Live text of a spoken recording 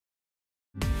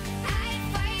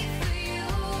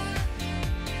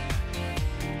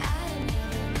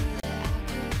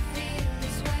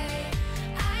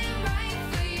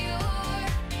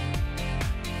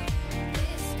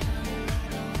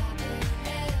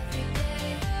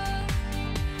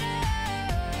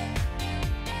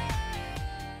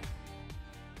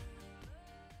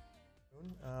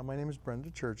My name is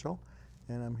Brenda Churchill,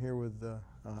 and I'm here with,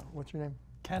 what's your name?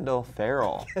 Kendall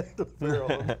Farrell. Kendall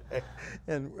Farrell, okay.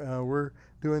 And we're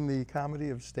doing the Comedy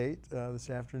of State this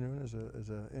afternoon as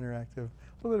a interactive,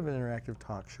 a little bit of an interactive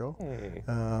talk show. Hey.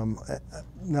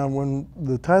 Now, when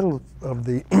the title of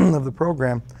the of the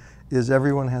program is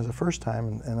 "Everyone Has a First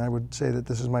Time," and I would say that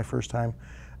this is my first time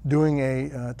doing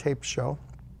a taped show,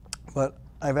 but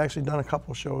I've actually done a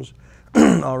couple shows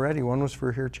already. One was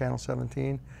for here, Channel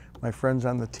 17. My friends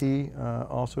on the T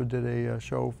also did a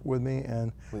show with me,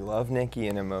 and We love Nikki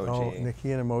and Emoji. oh,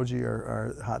 Nikki and Emoji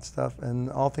are hot stuff,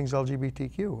 and all things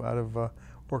LGBTQ out of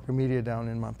Work Media down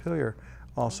in Montpelier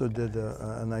also did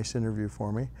a nice interview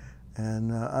for me,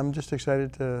 and I'm just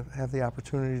excited to have the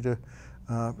opportunity to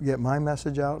get my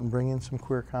message out and bring in some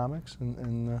queer comics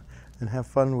and have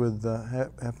fun with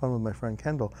my friend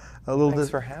Kendall. Thanks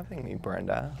for having me,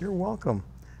 Brenda. You're welcome.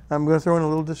 I'm going to throw in a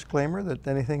little disclaimer that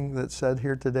anything that's said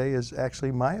here today is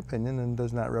actually my opinion and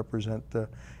does not represent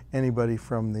anybody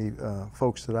from the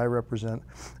folks that I represent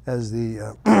as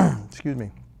the, excuse me,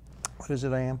 what is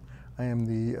it I am? I am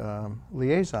the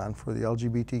liaison for the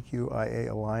LGBTQIA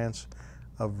Alliance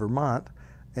of Vermont,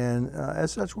 and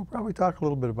as such we'll probably talk a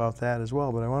little bit about that as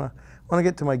well, but I want to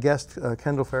get to my guest,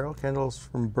 Kendall Farrell. Kendall's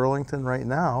from Burlington right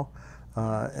now,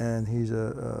 and he's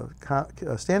a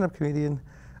stand-up comedian.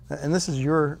 And this is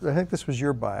I think this was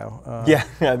your bio. Yeah,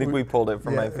 I think we pulled it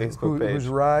from my Facebook page. Whose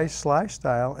wry, sly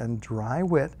style and dry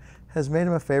wit has made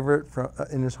him a favorite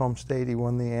in his home state. He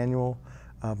won the annual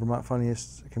Vermont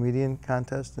Funniest Comedian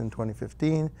contest in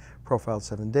 2015, profiled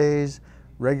 7 days,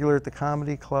 regular at the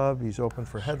Comedy Club. He's open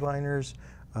for headliners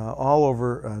all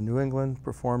over New England,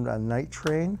 performed on Night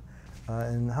Train.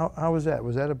 And how was that?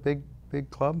 Was that a big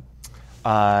club?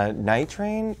 Night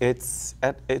Train, it's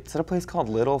at a place called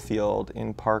Littlefield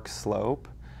in Park Slope,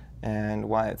 and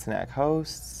Wyatt Snack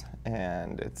hosts,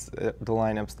 and the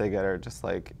lineups they get are just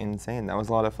like insane. That was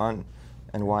a lot of fun,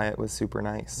 and Wyatt was super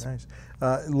nice. Nice.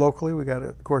 Locally, we got,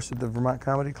 of course, at the Vermont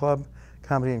Comedy Club,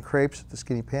 Comedy and Crepes at the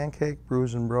Skinny Pancake,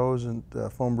 Brews and Bros and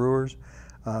Foam Brewers,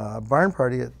 Barn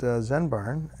Party at Zen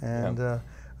Barn, and yep.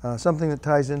 Something that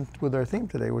ties in with our theme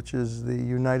today, which is the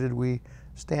United We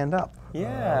Stand Up.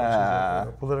 Yeah. Which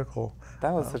is a political.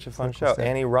 That was such a fun show.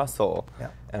 Annie Russell,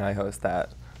 yeah. And I host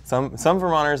that. Some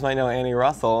Vermonters might know Annie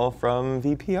Russell from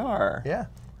VPR. Yeah.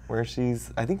 Where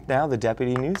she's, I think now the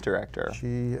deputy news director.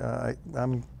 I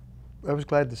was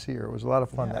glad to see her. It was a lot of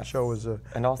fun. Yes. That show was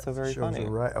and also very funny.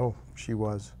 Oh, she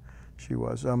was.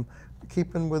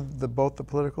 Keeping with both the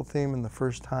political theme and the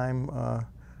first time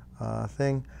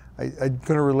thing, I'm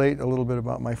going to relate a little bit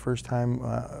about my first time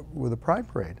with a Pride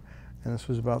Parade. And this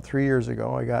was about 3 years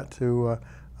ago. I got to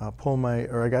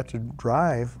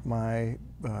drive my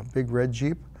big red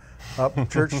Jeep up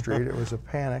Church Street. It was a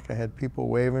panic. I had people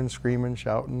waving, screaming,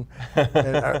 shouting,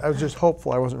 and I was just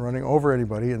hopeful I wasn't running over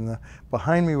anybody. And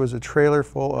behind me was a trailer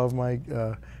full of my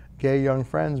gay young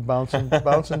friends bouncing to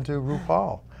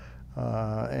RuPaul.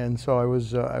 And so I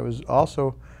was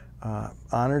also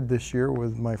honored this year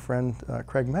with my friend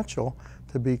Craig Mitchell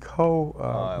to be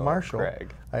co-marshal.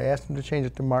 Craig. I asked him to change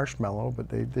it to Marshmallow, but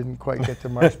they didn't quite get to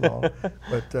Marshmallow.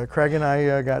 But Craig and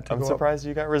I got to I'm surprised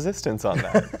you got resistance on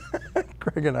that.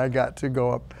 Craig and I got to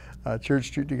go up Church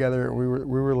Street together. We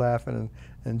were laughing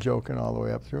and joking all the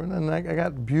way up through. And then I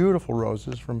got beautiful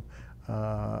roses from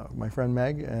my friend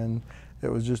Meg, and it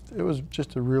was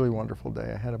just a really wonderful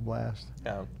day. I had a blast.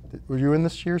 Yeah. Were you in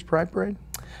this year's Pride Parade?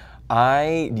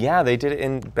 Yeah, they did it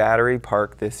in Battery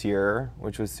Park this year,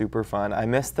 which was super fun. I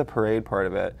missed the parade part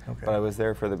of it, okay. But I was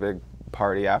there for the big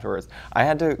party afterwards. I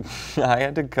had to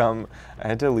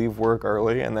leave work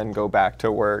early and then go back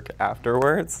to work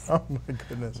afterwards. Oh my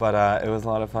goodness. But it was a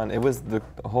lot of fun. The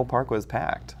whole park was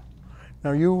packed.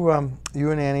 Now you and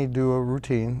Annie do a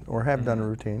routine, or have done a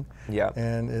routine. Yeah.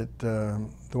 And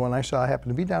the one I saw happened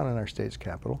to be down in our state's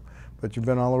capital. But you've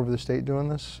been all over the state doing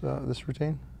this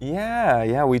routine?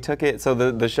 Yeah, we took it. So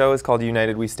the show is called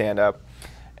United We Stand Up,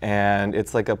 and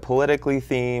it's like a politically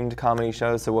themed comedy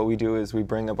show. So what we do is we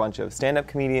bring a bunch of stand-up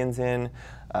comedians in,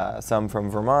 some from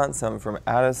Vermont, some from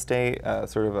out of state,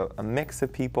 sort of a mix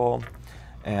of people,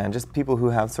 and just people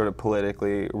who have sort of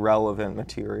politically relevant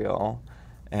material.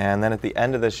 And then at the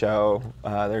end of the show,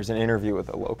 there's an interview with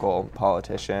a local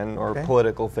politician or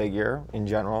political figure in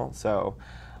general. So.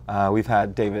 We've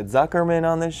had David Zuckerman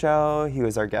on the show. He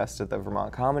was our guest at the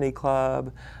Vermont Comedy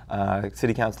Club.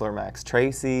 City Councilor Max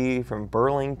Tracy from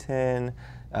Burlington.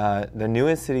 The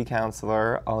newest city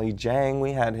councilor, Ali Jang,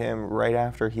 we had him right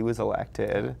after he was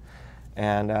elected.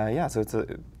 And yeah, so it's a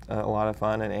lot of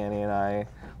fun, and Annie and I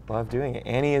love doing it.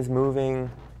 Annie is moving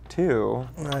too.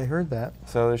 I heard that.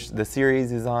 So the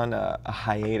series is on a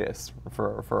hiatus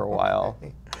for a while.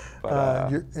 Okay.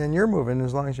 But, and you're moving.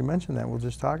 As long as you mention that, we'll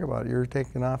just talk about it. You're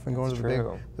taking off and going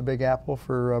to the Big Apple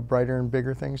for brighter and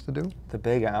bigger things to do. The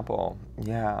Big Apple,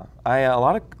 yeah. A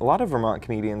lot of Vermont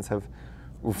comedians have.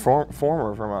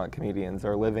 Former Vermont comedians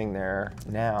are living there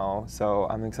now, so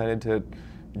I'm excited to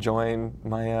join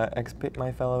my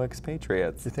my fellow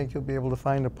expatriates. Do you think you'll be able to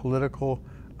find a political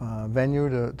venue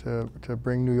to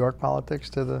bring New York politics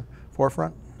to the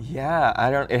forefront?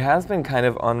 Yeah, it has been kind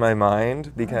of on my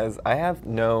mind because I have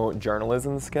no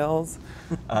journalism skills.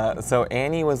 So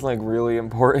Annie was like really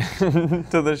important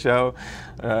to the show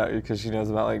because she knows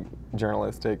about like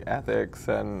journalistic ethics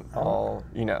and all,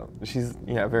 she's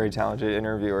a very talented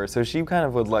interviewer. So she kind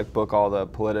of would like book all the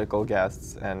political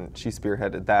guests and she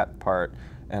spearheaded that part.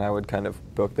 And I would kind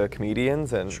of book the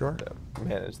comedians and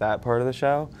manage that part of the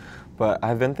show. But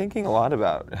I've been thinking a lot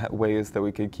about ways that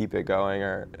we could keep it going.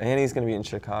 Or Annie's going to be in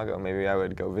Chicago. Maybe I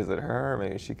would go visit her. Or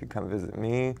maybe she could come visit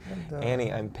me. And,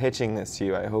 Annie, I'm pitching this to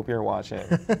you. I hope you're watching.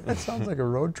 That sounds like a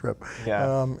road trip.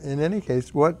 Yeah. In any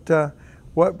case, what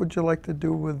would you like to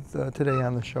do with today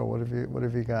on the show? What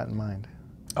have you got in mind?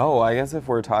 Oh, I guess if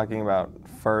we're talking about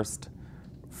first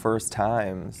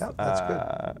times. Yep, that's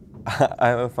good. I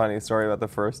have a funny story about the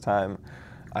first time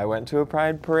I went to a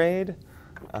Pride parade.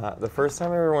 The first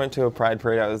time I ever went to a Pride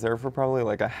parade, I was there for probably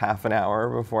like a half an hour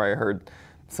before I heard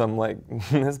some like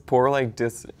this poor like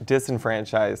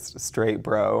disenfranchised straight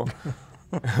bro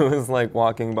who was like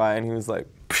walking by and he was like,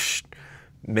 "Psh,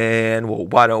 man, well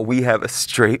why don't we have a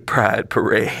straight Pride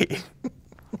parade?"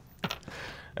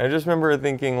 I just remember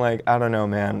thinking like, I don't know,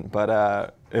 man,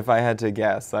 but if I had to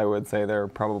guess, I would say there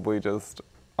probably just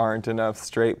aren't enough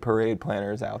straight parade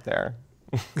planners out there.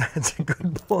 That's a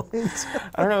good point.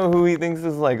 I don't know who he thinks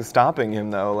is like stopping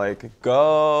him though. Like,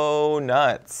 go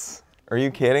nuts. Are you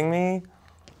kidding me?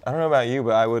 I don't know about you,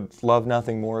 but I would love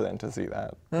nothing more than to see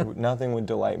that. Nothing would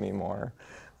delight me more.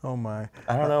 Oh my.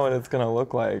 I don't know what it's gonna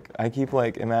look like. I keep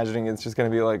like imagining it's just gonna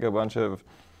be like a bunch of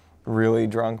really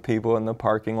drunk people in the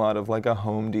parking lot of like a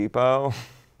Home Depot.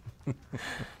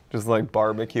 Just like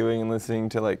barbecuing and listening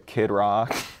to like Kid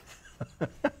Rock.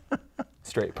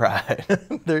 Straight Pride.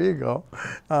 There you go.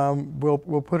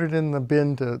 We'll put it in the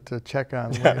bin to check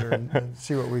on later and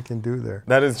see what we can do there.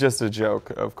 That is just a joke,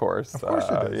 of course. Of course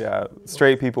it is. Yeah,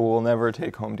 straight people will never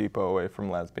take Home Depot away from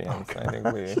lesbians. Oh, I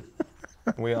think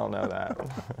we all know that.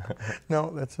 No,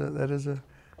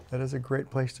 that is a great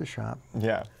place to shop.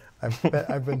 Yeah.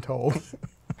 I've been told.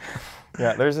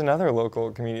 Yeah, there's another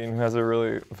local comedian who has a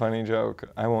really funny joke.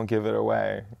 I won't give it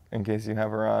away in case you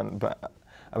have her on, but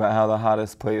about how the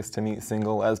hottest place to meet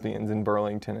single lesbians in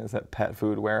Burlington is at Pet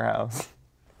Food Warehouse.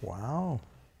 Wow.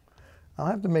 I'll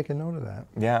have to make a note of that.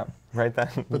 Yeah, right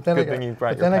then. But then I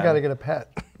got to get a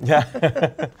pet. Yeah.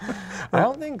 I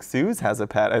don't think Suze has a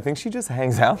pet. I think she just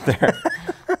hangs out there.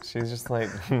 She's just like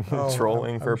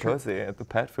trolling for pussy at the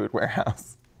Pet Food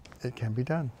Warehouse. It can be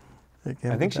done.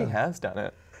 I think she has done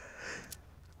it.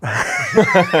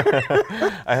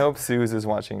 I hope Suze is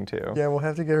watching too. Yeah, we'll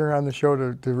have to get her on the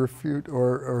show to refute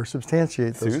or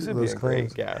substantiate those claims. Suze would be a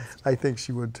great guest. I think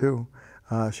she would too.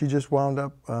 She just wound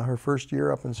up her first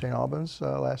year up in St. Albans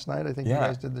last night. I think you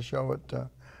guys did the show at,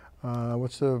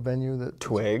 what's the venue that?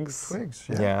 Twigs. Twigs,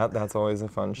 yeah. That's always a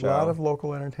fun show. A lot of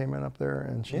local entertainment up there,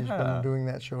 and she's been doing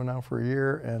that show now for a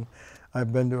year, and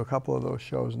I've been to a couple of those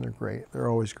shows, and they're great. They're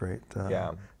always great.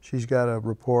 Yeah. She's got a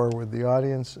rapport with the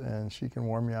audience, and she can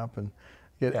warm you up and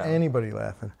get anybody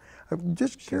laughing. I'm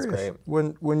just curious,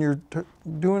 when you're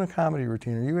doing a comedy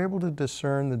routine, are you able to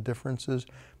discern the differences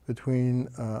between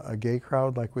a gay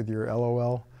crowd, like with your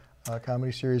LOL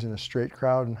comedy series, and a straight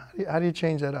crowd? And how do you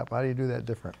change that up? How do you do that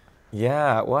different?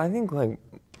 Yeah, well, I think like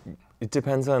it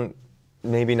depends on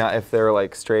maybe not if they're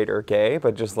like straight or gay,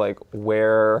 but just like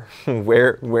where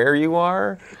you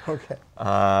are. Okay.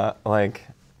 Like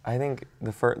I think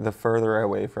the further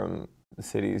away from the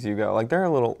cities you go, like there are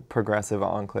little progressive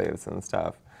enclaves and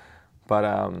stuff, but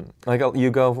like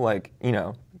you go like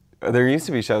there used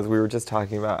to be shows we were just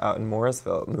talking about out in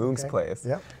Morrisville, Moog's Place.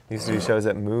 Yep. Used to be shows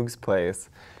at Moog's Place.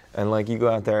 And like you go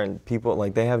out there and people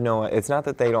like they have no, it's not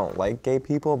that they don't like gay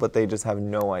people, but they just have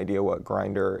no idea what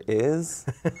Grindr is.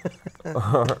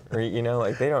 or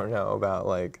like they don't know about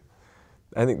like,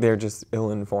 I think they're just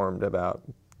ill-informed about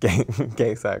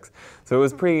gay sex. So it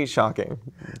was pretty shocking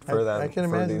for them,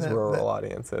 for these rural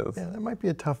audiences. Yeah, that might be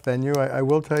a tough venue. I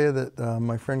will tell you that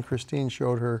my friend Christine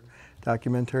showed her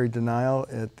documentary Denial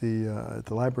at the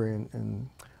library in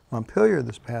Montpelier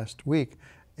this past week.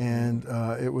 And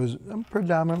it was a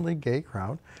predominantly gay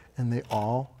crowd, and they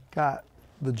all got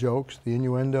the jokes, the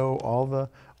innuendo, all the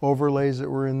overlays that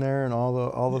were in there, and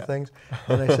all the things.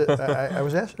 And I said, I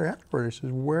was asking her afterward. I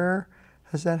said, "Where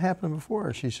has that happened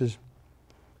before?" She says,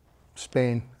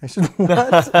 "Spain." I said,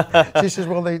 "What?" She says,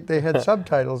 "Well, they had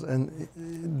subtitles and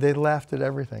they laughed at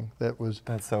everything that was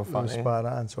That's so funny. was spot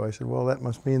on." So I said, "Well, that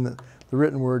must mean that the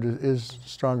written word is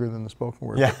stronger than the spoken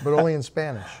word, Yeah. but only in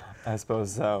Spanish." I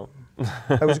suppose so.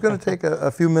 I was going to take a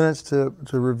few minutes to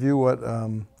review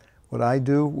what I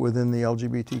do within the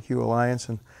LGBTQ Alliance,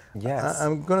 and Yes.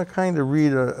 I'm going to kind of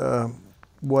read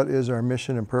what is our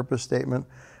mission and purpose statement.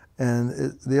 And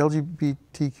the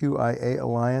LGBTQIA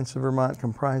Alliance of Vermont,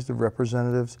 comprised of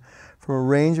representatives from a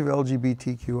range of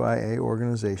LGBTQIA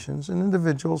organizations and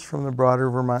individuals from the broader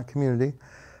Vermont community.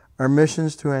 Our mission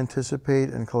is to anticipate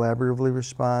and collaboratively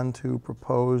respond to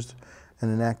proposed and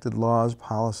enacted laws,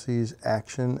 policies,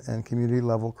 action, and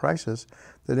community-level crisis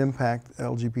that impact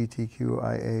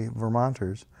LGBTQIA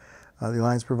Vermonters. The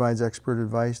Alliance provides expert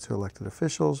advice to elected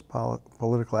officials,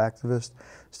 political activists,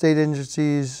 state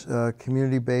agencies,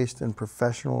 community-based and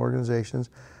professional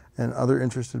organizations, and other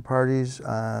interested parties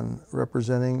on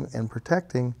representing and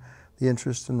protecting the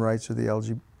interests and rights of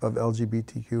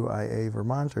LGBTQIA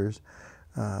Vermonters.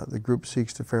 The group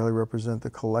seeks to fairly represent the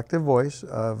collective voice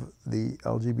of the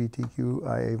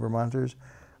LGBTQIA Vermonters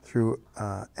through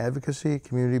advocacy,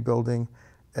 community building,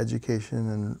 education,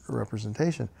 and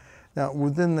representation. Now,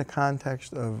 within the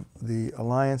context of the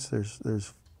Alliance,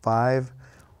 there's 5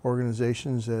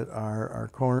 organizations that are our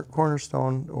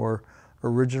cornerstone or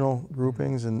original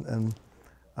groupings, and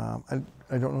I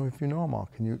don't know if you know them all.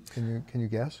 Can you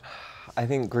guess? I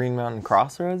think Green Mountain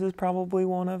Crossroads is probably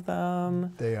one of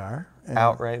them. They are. And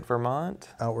Outright Vermont.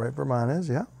 Outright Vermont is,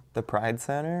 yeah. The Pride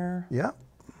Center. Yeah.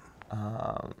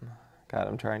 God,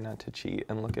 I'm trying not to cheat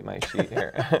and look at my sheet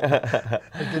here. I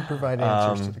did provide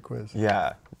answers to the quiz.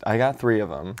 Yeah, I got 3 of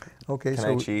them. Okay, Can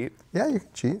so I cheat? Yeah, you can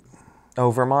cheat.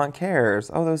 Oh, Vermont Cares.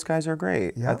 Oh, those guys are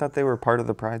great. Yeah. I thought they were part of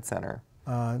the Pride Center.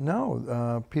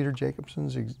 No, Peter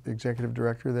Jacobson's executive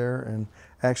director there, and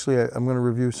actually I'm going to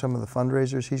review some of the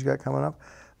fundraisers he's got coming up.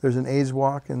 There's an AIDS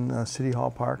walk in City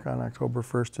Hall Park on October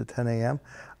 1st at 10 a.m.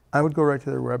 I would go right to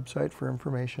their website for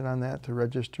information on that to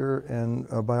register, and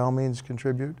by all means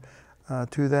contribute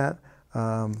to that.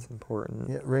 It's important.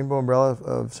 Yeah, Rainbow Umbrella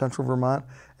of Central Vermont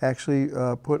actually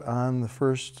put on the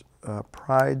first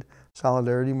Pride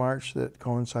Solidarity March that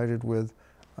coincided with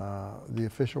the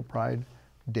official Pride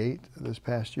date this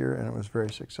past year, and it was very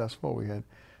successful. We had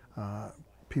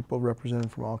people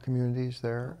represented from all communities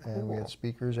there, and we had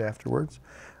speakers afterwards.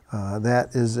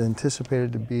 That is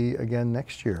anticipated to be again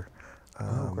next year.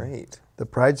 Oh, great. The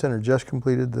Pride Center just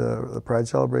completed the Pride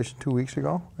celebration 2 weeks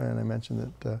ago, and I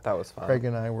mentioned that That was fun. Craig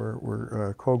and I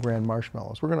were Co-Grand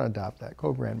Marshmallows. We're going to adopt that,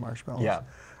 Co-Grand Marshmallows. Yeah.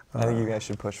 I think you guys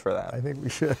should push for that. I think we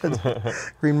should.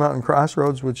 Green Mountain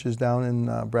Crossroads, which is down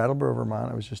in Brattleboro,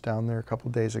 Vermont. I was just down there a couple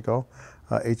days ago.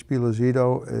 HB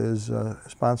Lozito is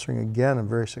sponsoring again a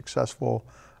very successful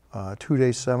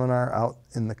 2-day seminar out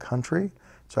in the country.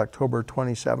 It's October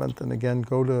 27th, and again,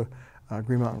 go to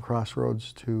Green Mountain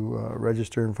Crossroads to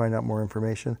register and find out more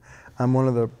information. I'm one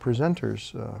of the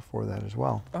presenters for that as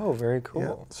well. Oh, very cool.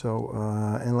 Yeah. So,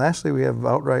 and lastly, we have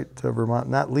Outright Vermont,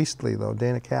 not leastly though,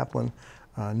 Dana Kaplan,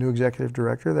 new executive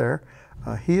director there.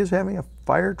 He is having a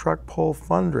fire truck pull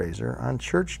fundraiser on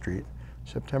Church Street,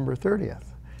 September 30th.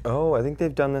 Oh, I think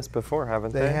they've done this before,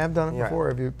 haven't they? They have done it before.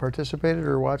 Have you participated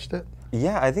or watched it?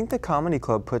 Yeah, I think the Comedy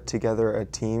Club put together a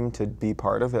team to be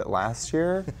part of it last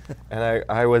year, and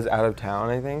I was out of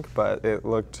town, I think, but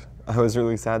I was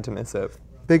really sad to miss it.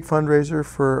 Big fundraiser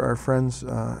for our friends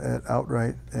at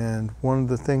Outright, and one of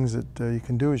the things that you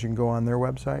can do is you can go on their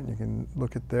website and you can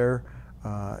look at their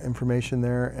information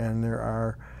there, and there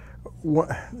are,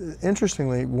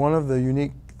 interestingly, one of the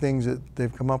unique things that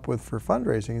they've come up with for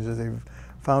fundraising is that they've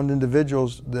found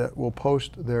individuals that will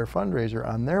post their fundraiser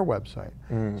on their website.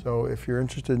 So if you're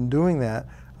interested in doing that,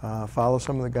 follow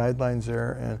some of the guidelines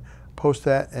there and post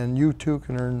that, and you too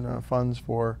can earn funds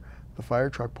for the fire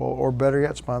truck pull, or better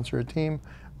yet, sponsor a team,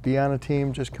 be on a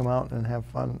team, just come out and have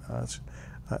fun.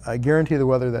 I guarantee the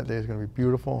weather that day is going to be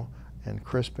beautiful and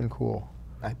crisp and cool.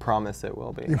 I promise it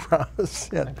will be. You promise?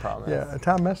 Yeah. I promise. Yeah,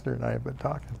 Tom Messner and I have been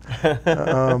talking.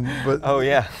 Oh,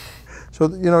 yeah. So,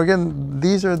 you know, again,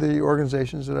 these are the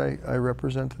organizations that I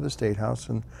represent to the State House,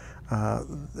 and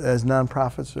as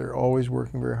nonprofits, they're always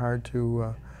working very hard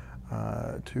to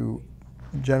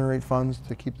generate funds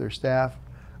to keep their staff.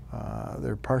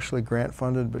 They're partially grant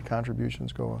funded, but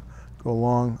contributions go a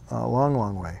long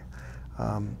way.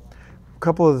 A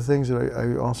couple of the things that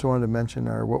I also wanted to mention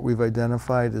are what we've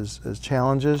identified as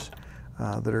challenges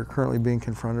that are currently being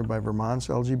confronted by Vermont's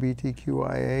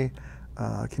LGBTQIA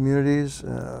communities.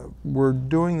 We're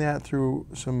doing that through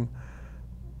some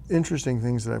interesting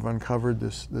things that I've uncovered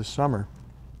this summer.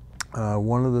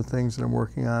 One of the things that I'm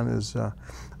working on is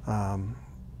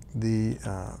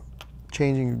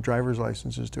changing driver's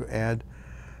licenses to add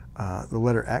the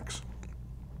letter X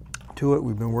to it.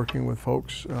 We've been working with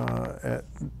folks at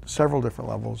several different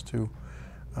levels to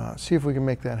see if we can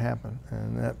make that happen.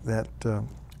 And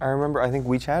I remember, I think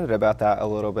we chatted about that a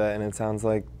little bit, and it sounds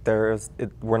like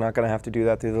we're not going to have to do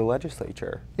that through the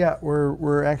legislature. Yeah,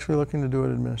 we're actually looking to do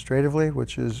it administratively,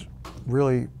 which is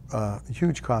really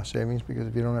huge cost savings, because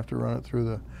if you don't have to run it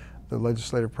through the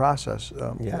legislative process,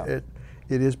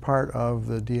 it is part of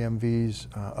the DMV's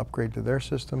upgrade to their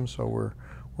system. So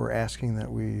we're asking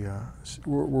that we're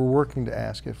working to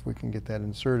ask if we can get that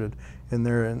inserted in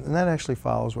there, and that actually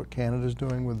follows what Canada's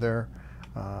doing with their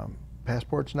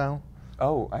passports now.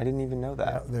 Oh, I didn't even know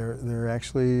that. Yeah, they're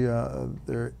actually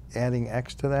they're adding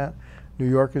X to that. New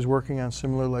York is working on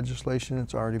similar legislation.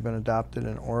 It's already been adopted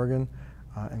in Oregon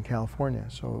and California.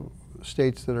 So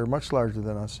states that are much larger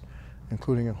than us,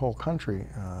 including a whole country,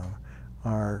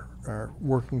 are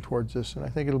working towards this. And I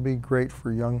think it'll be great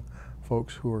for young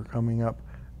folks who are coming up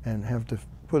and have to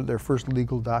put their first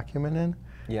legal document in.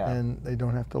 Yeah. And they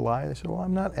don't have to lie. They say, well,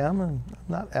 I'm not M and I'm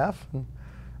not F. And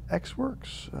X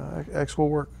works. X will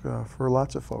work for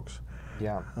lots of folks.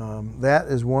 Yeah. That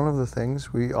is one of the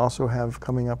things we also have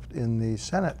coming up in the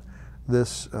Senate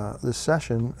this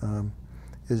session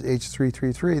is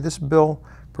H333. This bill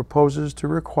proposes to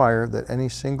require that any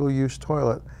single-use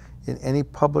toilet in any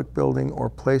public building or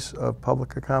place of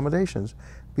public accommodations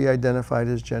be identified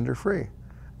as gender-free. I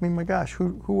mean, my gosh,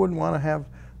 who wouldn't want to have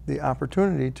the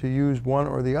opportunity to use one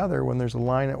or the other when there's a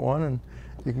line at one and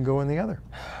you can go in the other?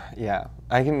 Yeah,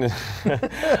 I can.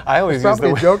 I always There's use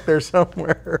probably a joke there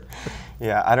somewhere.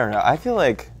 Yeah, I don't know. I feel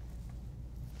like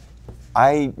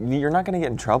you're not going to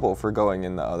get in trouble for going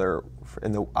in the other.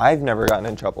 I've never gotten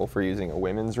in trouble for using a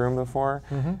women's room before,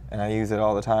 and I use it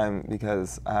all the time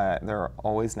because they're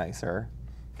always nicer.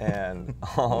 And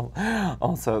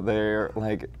also they're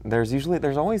like,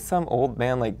 there's always some old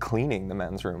man like cleaning the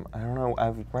men's room. I don't know,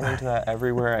 I've run into that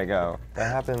everywhere I go.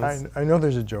 That happens. I know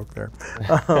there's a joke there.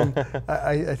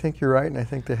 I think you're right, and I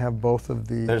think they have both of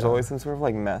the... There's always some sort of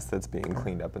like mess that's being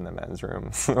cleaned up in the men's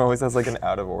room. It always has like an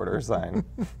out of order sign.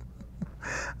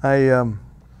 I'm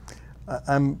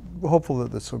hopeful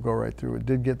that this will go right through. It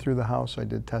did get through the House. I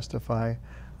did testify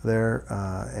there,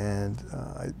 and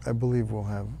I believe we'll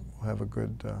have a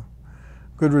good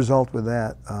result with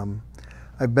that.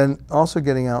 I've been also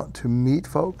getting out to meet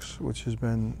folks, which has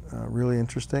been really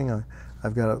interesting.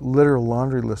 I've got a literal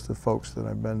laundry list of folks that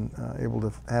I've been able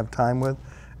to have time with.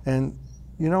 And,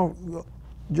 you know,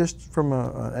 just from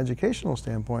an educational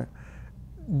standpoint,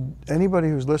 anybody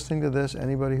who's listening to this,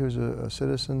 anybody who's a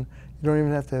citizen, you don't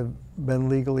even have to have been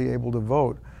legally able to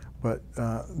vote, but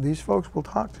these folks will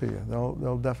talk to you.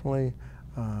 They'll definitely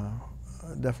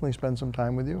spend some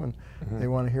time with you, and they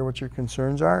want to hear what your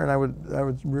concerns are. And I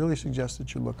would really suggest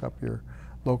that you look up your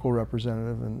local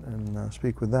representative and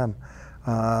speak with them.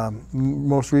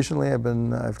 Most recently,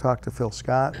 I've talked to Phil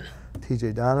Scott,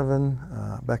 T.J. Donovan,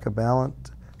 Becca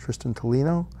Ballant, Tristan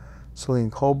Tolino,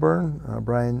 Celine Colburn,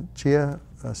 Brian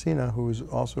Sina, who is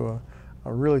also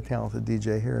a really talented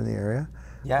DJ here in the area.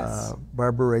 Yes.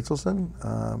 Barbara Rachelson,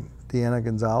 Deanna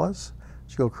Gonzalez,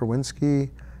 Jill Krawinski,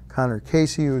 Connor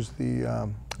Casey, who's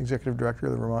the executive director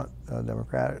of the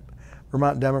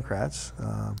Vermont Democrats.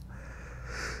 Oh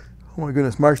my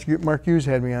goodness, Mark Hughes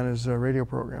had me on his radio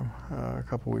program a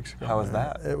couple weeks ago. How was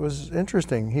that? It was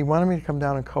interesting. He wanted me to come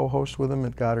down and co-host with him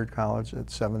at Goddard College at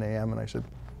 7 a.m. and I said,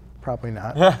 probably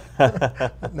not.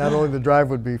 Not only the drive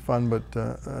would be fun,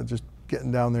 but just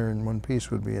getting down there in one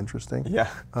piece would be interesting. Yeah.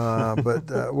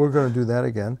 But we're going to do that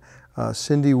again.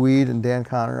 Cindy Weed and Dan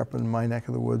Connor up in my neck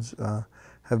of the woods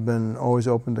have been always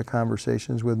open to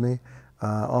conversations with me.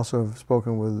 Also have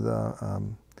spoken with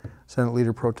Senate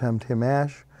Leader Pro Tem Tim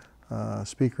Ash,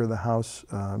 Speaker of the House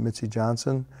Mitzi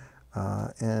Johnson,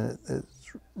 and it's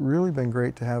really been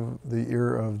great to have the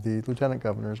ear of the Lieutenant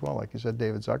Governor as well. Like you said,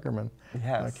 David Zuckerman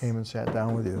came and sat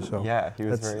down with you. So yeah, he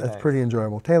was that's very nice. Pretty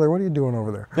enjoyable. Taylor, what are you doing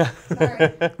over there?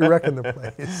 Sorry. You're wrecking the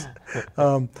place.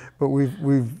 But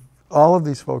we've all of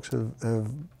these folks have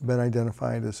been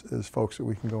identified as folks that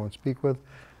we can go and speak with,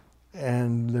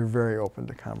 and they're very open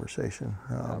to conversation.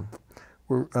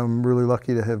 I'm really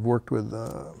lucky to have worked with,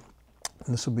 and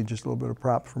this will be just a little bit of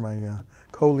prop for my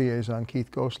co-liaison,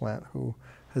 Keith Goslant, who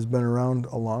has been around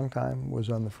a long time, was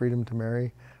on the Freedom to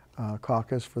Marry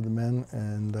caucus for the men,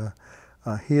 and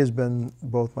he has been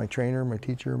both my trainer, my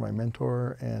teacher, my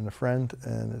mentor, and a friend,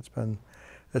 and it's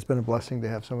it's been a blessing to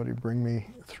have somebody bring me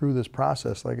through this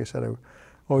process. Like I said, I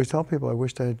always tell people I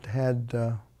wished I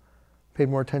had paid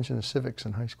more attention to civics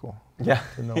in high school. Yeah.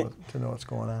 To know what's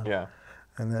going on. Yeah.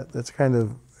 And that's kind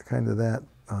of that.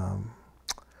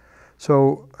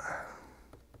 So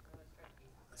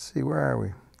let's see, where are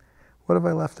we? What have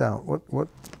I left out?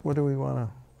 What do we want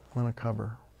to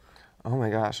cover? Oh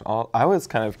my gosh! I was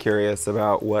kind of curious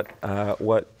about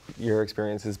what your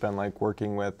experience has been like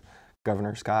working with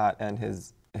Governor Scott and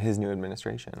his new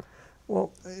administration.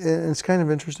 Well, it's kind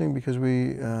of interesting because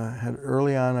we had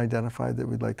early on identified that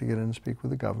we'd like to get in and speak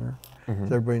with the governor. Mm-hmm.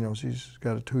 As everybody knows, he's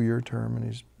got a 2-year term, and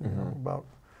he's about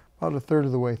a third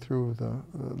of the way through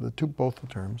both the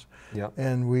terms. Yep.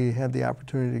 And we had the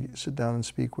opportunity to sit down and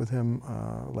speak with him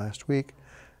last week.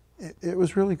 It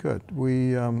was really good.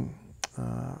 We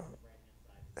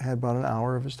had about an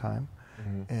hour of his time,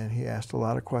 and he asked a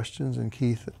lot of questions, and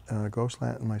Keith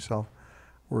Ghostlant and myself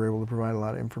were able to provide a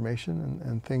lot of information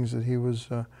and things that he was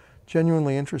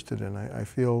genuinely interested in. I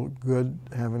feel good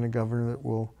having a governor that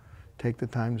will take the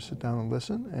time to sit down and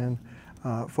listen, and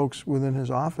folks within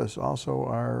his office also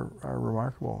are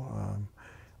remarkable.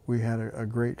 We had a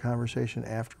great conversation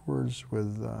afterwards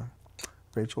with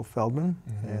Rachel Feldman,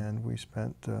 and we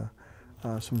spent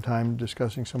some time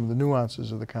discussing some of the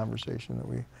nuances of the conversation that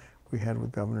we had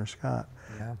with Governor Scott.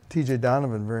 Yeah. TJ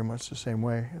Donovan, very much the same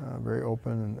way, very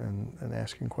open and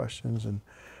asking questions. And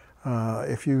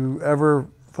if you ever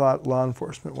thought law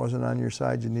enforcement wasn't on your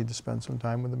side, you need to spend some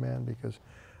time with the man, because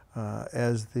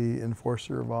as the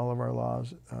enforcer of all of our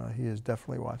laws, he is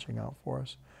definitely watching out for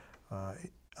us.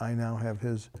 I now have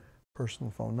his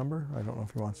personal phone number. I don't know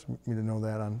if he wants me to know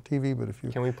that on TV, but if you...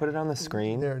 Can we put it on the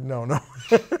screen? No.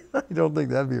 I don't think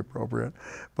that'd be appropriate.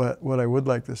 But what I would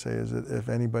like to say is that if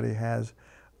anybody has...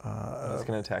 I was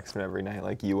going to text him every night,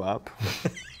 like, you up?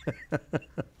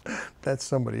 That's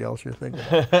somebody else you're thinking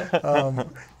of.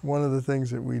 One of the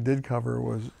things that we did cover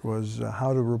was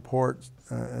how to report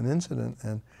an incident,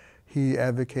 and he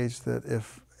advocates that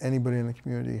if anybody in the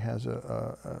community has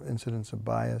a incidence of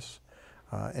bias,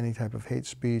 any type of hate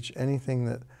speech, anything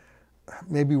that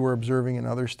maybe we're observing in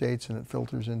other states and it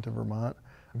filters into Vermont,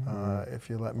 if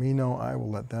you let me know, I will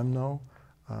let them know.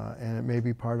 And it may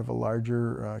be part of a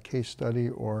larger case study,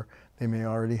 or they may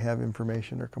already have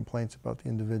information or complaints about the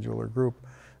individual or group.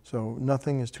 So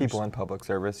nothing is too... People in public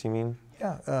service, you mean?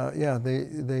 Yeah,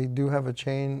 they do have a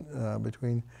chain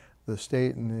between the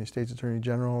state and the state's attorney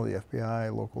general, the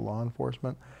FBI, local law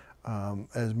enforcement.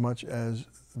 As much as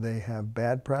they have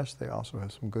bad press, they also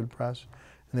have some good press.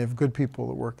 And they have good people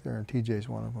that work there, and TJ's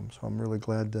one of them. So I'm really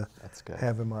glad to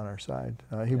have him on our side.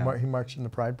 He marched in the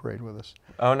Pride Parade with us.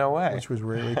 Oh, no way. Which was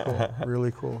really cool,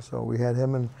 really cool. So we had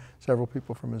him and several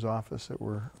people from his office that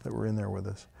were in there with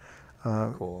us.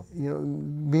 Cool. You know,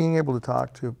 being able to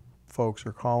talk to folks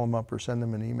or call them up or send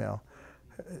them an email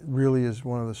really is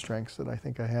one of the strengths that I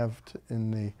think I have in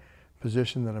the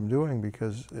position that I'm doing,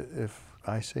 because if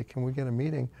I say, can we get a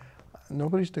meeting,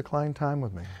 nobody's declined time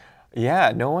with me.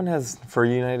 Yeah, no one has, for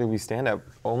United We Stand Up,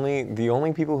 the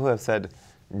only people who have said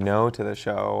no to the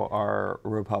show are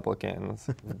Republicans.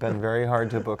 It's been very hard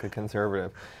to book a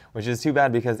conservative, which is too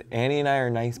bad, because Annie and I are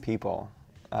nice people.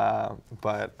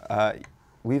 But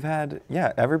we've had,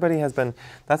 everybody has been,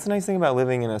 that's the nice thing about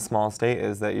living in a small state,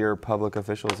 is that your public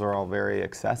officials are all very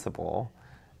accessible.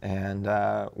 And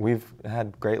we've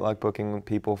had great luck booking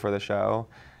people for the show.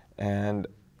 And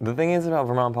the thing is about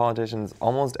Vermont politicians,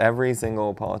 almost every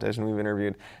single politician we've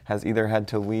interviewed has either had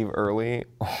to leave early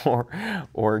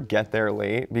or get there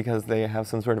late because they have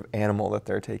some sort of animal that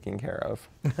they're taking care of.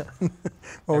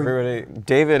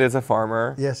 David is a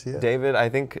farmer. Yes, he is. David, I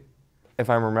think, if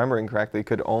I'm remembering correctly,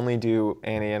 could only do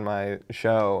Annie and my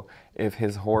show if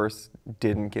his horse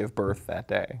didn't give birth that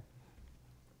day.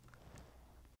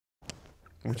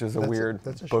 Which is a weird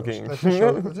booking. That's a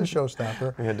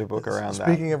showstopper. We had to book around that.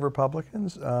 Speaking of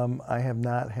Republicans, I have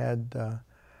not had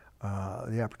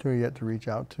the opportunity yet to reach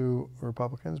out to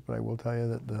Republicans, but I will tell you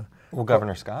that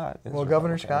Governor Scott is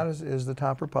Governor Scott is the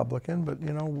top Republican, but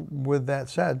you know, with that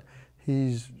said,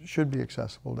 he should be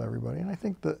accessible to everybody, and I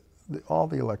think that all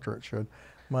the electorate should.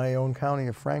 My own county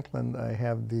of Franklin, I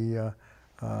have the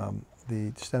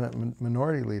Senate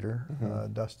Minority Leader,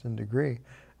 Dustin Degree,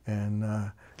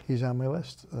 and he's on my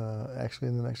list actually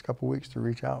in the next couple of weeks to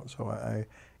reach out. So I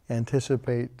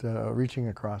anticipate reaching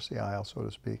across the aisle, so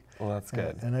to speak. Well, that's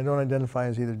good. And I don't identify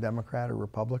as either Democrat or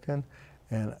Republican.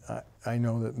 And I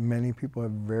know that many people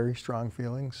have very strong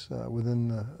feelings within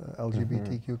the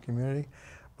LGBTQ community.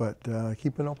 But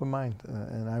keep an open mind,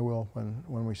 and I will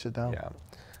when we sit down.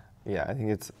 Yeah, I think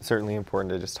it's certainly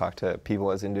important to just talk to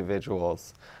people as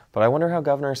individuals But I wonder how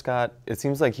Governor Scott, it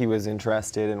seems like he was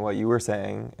interested in what you were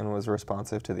saying and was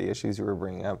responsive to the issues you were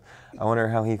bringing up. I wonder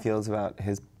how he feels about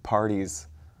his party's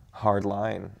hard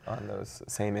line on those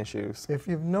same issues. If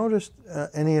you've noticed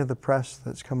any of the press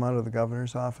that's come out of the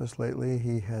governor's office lately,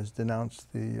 he has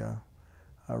denounced the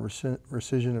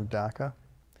rescission of DACA.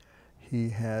 He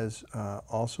has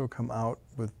also come out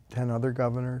with 10 other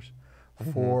governors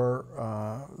for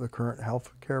the current health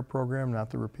care program, not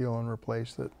the repeal and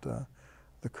replace that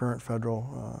the current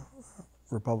federal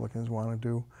Republicans want to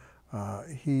do.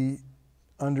 He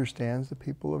understands the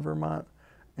people of Vermont,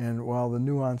 and while the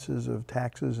nuances of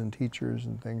taxes and teachers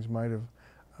and things might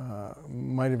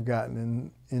have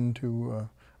gotten into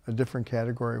a different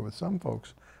category with some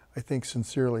folks, I think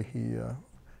sincerely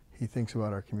he thinks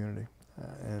about our community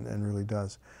and really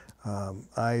does.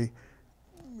 I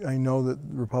know that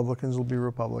Republicans will be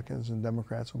Republicans and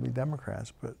Democrats will be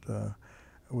Democrats, but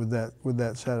with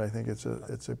that said, I think it's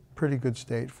a pretty good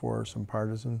state for some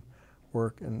partisan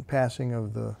work, and passing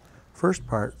of the first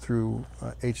part through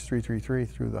H333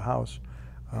 through the House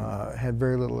had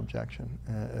very little objection,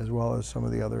 as well as some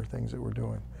of the other things that we're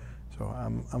doing. So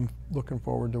I'm looking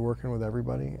forward to working with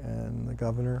everybody, and the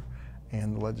governor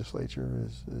and the legislature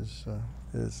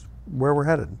is where we're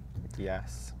headed.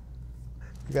 Yes.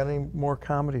 You got any more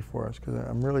comedy for us? Because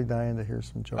I'm really dying to hear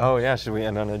some jokes. Oh yeah, should we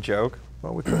end on a joke?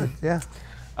 Well, we could, yeah.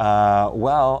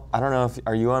 Well, I don't know if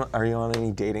are you on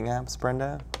any dating apps,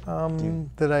 Brenda?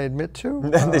 That I admit to?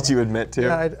 Did you admit to?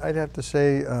 Yeah, I'd have to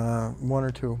say one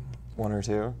or two. One or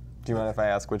two? Do you mind if I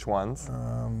ask which ones?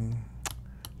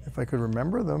 If I could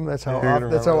remember them, that's how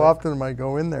That's often I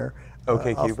go in there.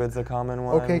 OkCupid's a common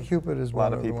one. OkCupid is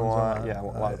one of the ones on. Yeah, a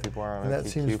lot of people are on and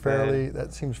OkCupid.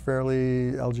 that seems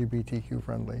fairly LGBTQ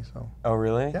friendly. So. Oh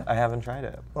really? Yeah. I haven't tried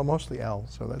it. Well, mostly L,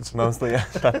 so that's. Mostly,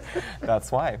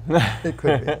 that's why. It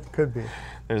could be. Could be.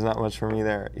 There's not much for me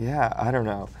there. Yeah, I don't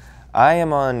know. I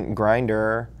am on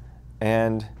Grindr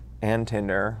and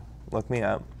Tinder. Look me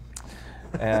up.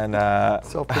 And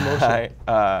self-promotion.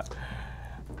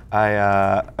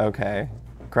 Okay,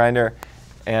 Grindr,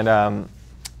 and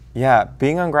yeah,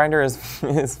 being on Grindr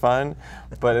is fun,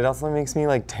 but it also makes me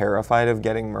like terrified of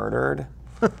getting murdered.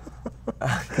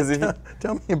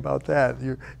 Tell me about that.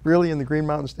 You're really in the Green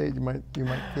Mountain State. You might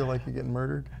feel like you're getting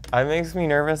murdered. It makes me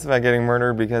nervous about getting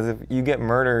murdered because if you get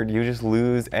murdered, you just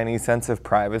lose any sense of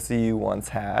privacy you once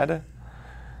had.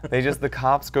 The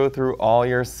cops go through all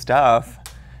your stuff.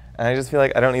 And I just feel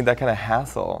like I don't need that kind of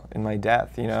hassle in my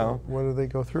death, you know? So what do they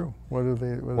go through?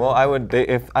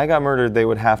 If I got murdered, they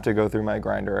would have to go through my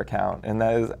Grindr account, and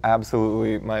that is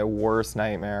absolutely my worst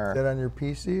nightmare. Is that on your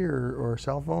PC or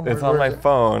cell phone? It's on my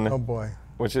phone. Oh boy.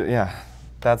 Which is, yeah,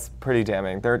 that's pretty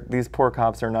damning. These poor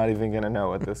cops are not even gonna know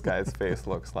what this guy's face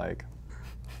looks like.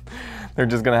 They're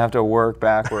just gonna have to work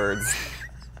backwards.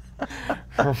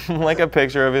 Like a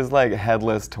picture of his like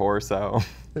headless torso.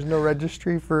 There's no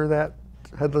registry for that?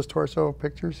 Headless torso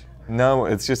pictures? No,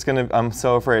 it's just gonna, I'm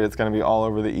so afraid it's gonna be all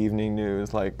over the evening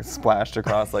news, like splashed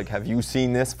across, like, have you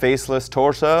seen this faceless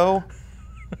torso?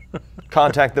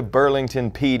 Contact the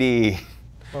Burlington PD.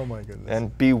 Oh my goodness.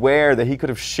 And beware that he could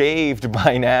have shaved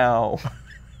by now.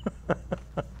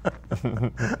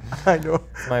 I know.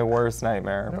 It's my worst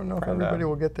nightmare. I don't know if everybody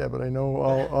will get that, but I know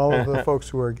all of the folks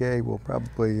who are gay will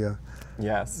probably,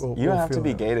 yes, you don't have to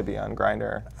be gay to be on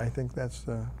Grindr. I think that's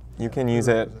you can use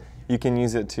it. You can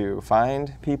use it to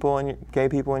find gay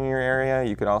people in your area.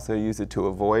 You could also use it to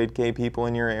avoid gay people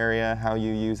in your area. How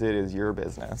you use it is your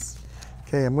business.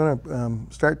 Okay, I'm going to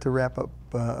start to wrap up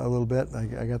a little bit.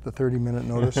 I got the 30-minute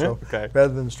notice, so okay.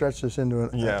 Rather than stretch this into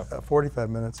 45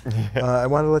 minutes, I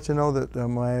want to let you know that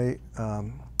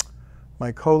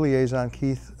my co-liaison,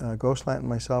 Keith Ghostland, and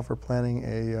myself are planning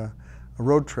a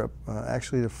road trip,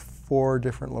 actually to 4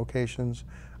 different locations.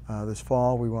 This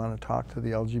fall, we want to talk to the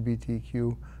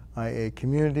LGBTQIA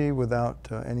community without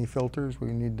any filters.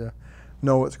 We need to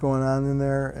know what's going on in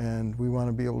there, and we want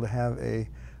to be able to have a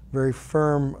very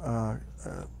firm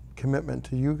commitment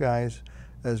to you guys,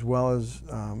 as well as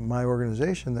my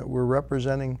organization, that we're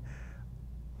representing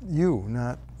you,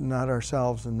 not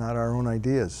ourselves and not our own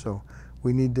ideas. So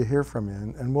we need to hear from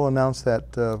you, and we'll announce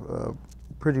that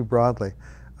pretty broadly.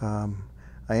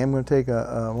 I am going to take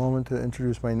a moment to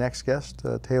introduce my next guest,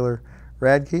 Taylor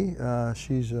Radke.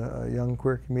 She's a young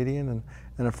queer comedian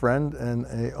and a friend,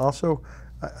 and also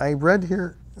I read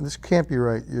here, this can't be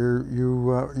right, you're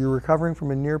recovering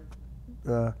from a near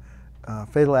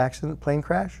fatal accident, plane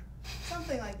crash?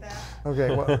 Something like that.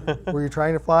 Okay, well, were you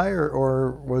trying to fly,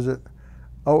 or was it,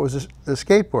 oh, it was a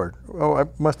skateboard. Oh, I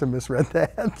must have misread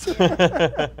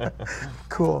that.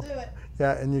 Cool. Do it.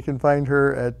 Yeah, and you can find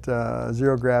her at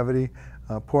Zero Gravity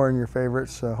pour in your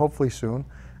favorites hopefully soon.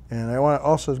 And I want to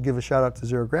also give a shout out to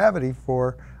Zero Gravity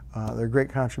for their great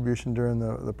contribution during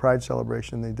the Pride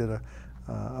celebration. They did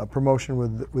a promotion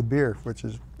with beer, which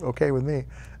is okay with me,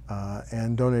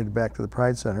 and donated back to the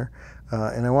Pride Center.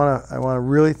 And I want to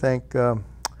really thank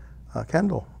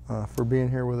Kendall for being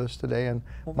here with us today, and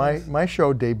my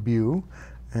show debut,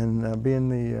 and being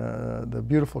the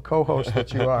beautiful co-host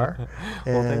that you are.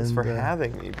 Well, thanks for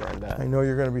having me, Brenda. I know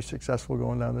you're going to be successful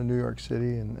going down to New York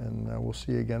City, and we'll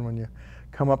see you again when you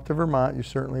come up to Vermont. You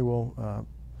certainly will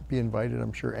be invited,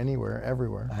 I'm sure, anywhere,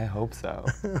 everywhere. I hope so.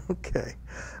 Okay.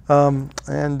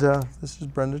 This is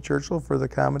Brenda Churchill for the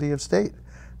Comedy of State.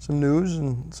 Some news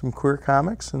and some queer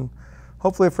comics, and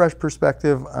hopefully a fresh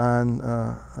perspective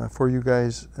on for you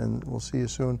guys, and we'll see you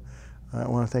soon. I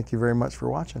want to thank you very much for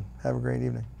watching. Have a great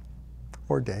evening,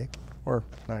 or day, or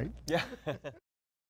night. Yeah.